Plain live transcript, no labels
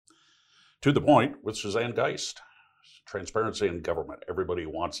To the point with Suzanne Geist. Transparency in government. Everybody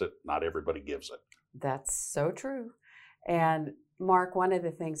wants it, not everybody gives it. That's so true. And Mark, one of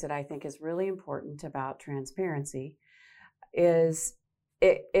the things that I think is really important about transparency is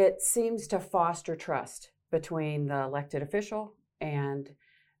it seems to foster trust between the elected official and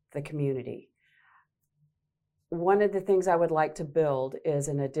the community. One of the things I would like to build is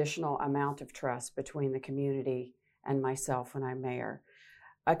an additional amount of trust between the community and myself when I'm mayor.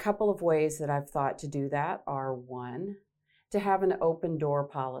 A couple of ways that I've thought to do that are, one, to have an open door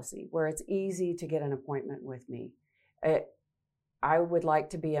policy where it's easy to get an appointment with me. I would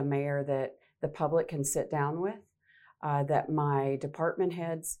like to be a mayor that the public can sit down with, that my department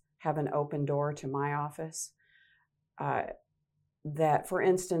heads have an open door to my office, that, for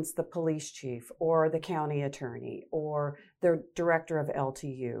instance, the police chief or the county attorney or the director of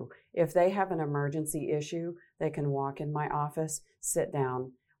LTU, if they have an emergency issue, they can walk in my office, sit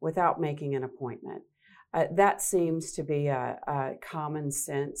down without making an appointment. That seems to be a common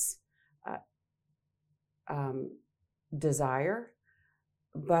sense desire,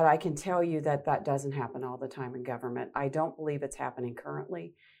 but I can tell you that that doesn't happen all the time in government. I don't believe it's happening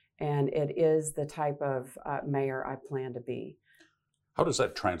currently, and it is the type of mayor I plan to be. How does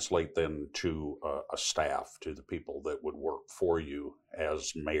that translate then to a staff, to the people that would work for you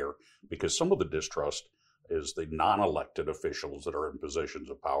as mayor? Because some of the distrust is the non-elected officials that are in positions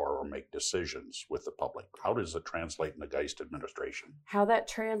of power or make decisions with the public. How does it translate in the Geist administration? How that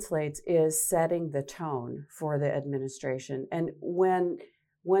translates is setting the tone for the administration. And when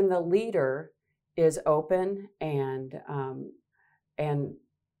the leader is open and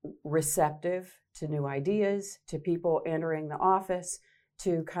receptive to new ideas, to people entering the office,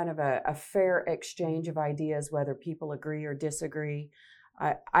 to kind of a fair exchange of ideas, whether people agree or disagree.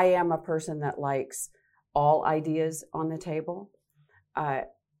 I am a person that likes all ideas on the table.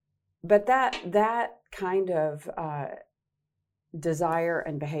 But that kind of desire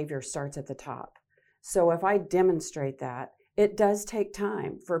and behavior starts at the top. So if I demonstrate that, it does take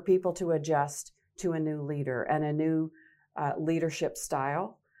time for people to adjust to a new leader and a new leadership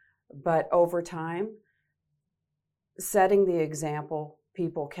style. But over time, setting the example,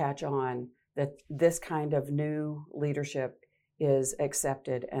 people catch on that this kind of new leadership is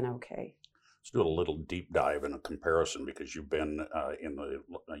accepted and okay. Let's do a little deep dive in a comparison, because you've been in the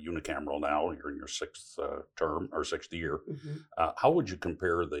unicameral now. You're in your sixth term or sixth year. Mm-hmm. How would you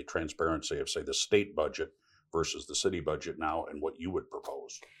compare the transparency of, say, the state budget versus the city budget now, and what you would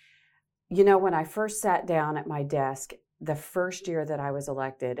propose? You know, when I first sat down at my desk the first year that I was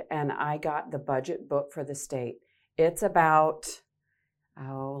elected, and I got the budget book for the state, it's about,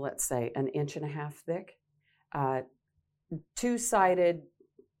 let's say, 1.5 inches thick, two-sided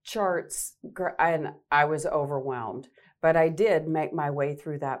charts, and I was overwhelmed. But I did make my way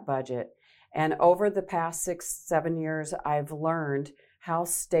through that budget. And over the past 6-7 years, I've learned how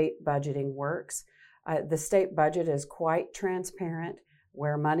state budgeting works. The state budget is quite transparent.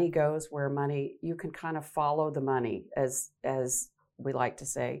 Where money goes, you can kind of follow the money, as we like to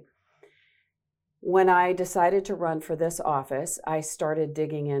say. When I decided to run for this office, I started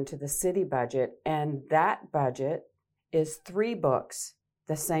digging into the city budget, and that budget is 3 books,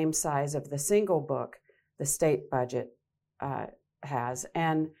 the same size of the single book the state budget has.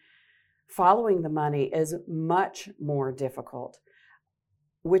 And following the money is much more difficult,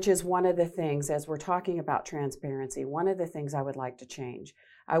 which is one of the things, as we're talking about transparency, one of the things I would like to change.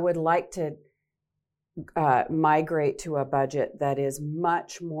 I would like to migrate to a budget that is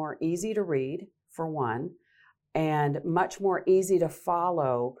much more easy to read, for one, and much more easy to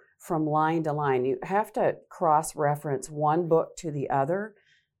follow from line to line. You have to cross-reference one book to the other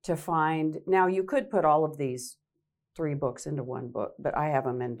to find. Now, you could put all of these 3 books into one book, but I have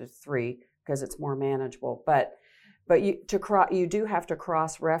them into 3 because it's more manageable. But you do have to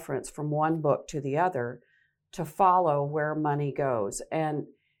cross-reference from one book to the other to follow where money goes. And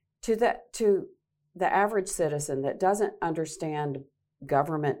to the average citizen that doesn't understand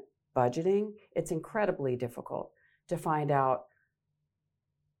government budgeting, it's incredibly difficult to find out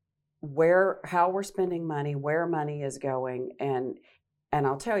how we're spending money, where money is going, and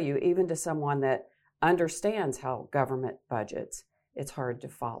I'll tell you, even to someone that understands how government budgets, it's hard to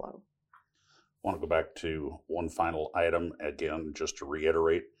follow. I want to go back to one final item, again, just to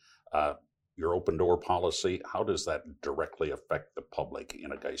reiterate, your open door policy. How does that directly affect the public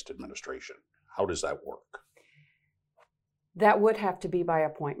in a Geist administration? How does that work? That would have to be by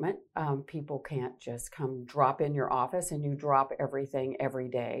appointment. People can't just come drop in your office and you drop everything every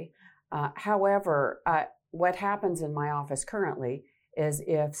day. However, what happens in my office currently is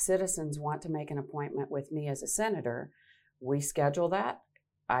if citizens want to make an appointment with me as a senator, we schedule that.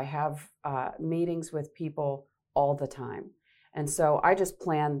 I have meetings with people all the time. And so I just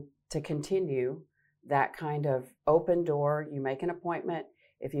plan to continue that kind of open door. You make an appointment.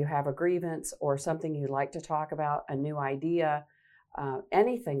 If you have a grievance or something you'd like to talk about, a new idea,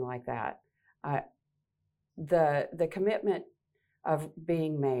 anything like that, the commitment of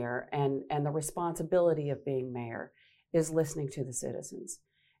being mayor and the responsibility of being mayor is listening to the citizens.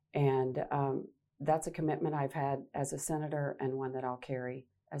 And that's a commitment I've had as a senator and one that I'll carry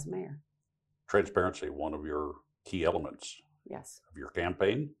as mayor. Transparency, one of your key elements. Yes. Of your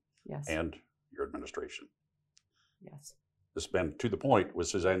campaign. Yes. And your administration. Yes. This has been To the Point with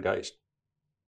Suzanne Geist.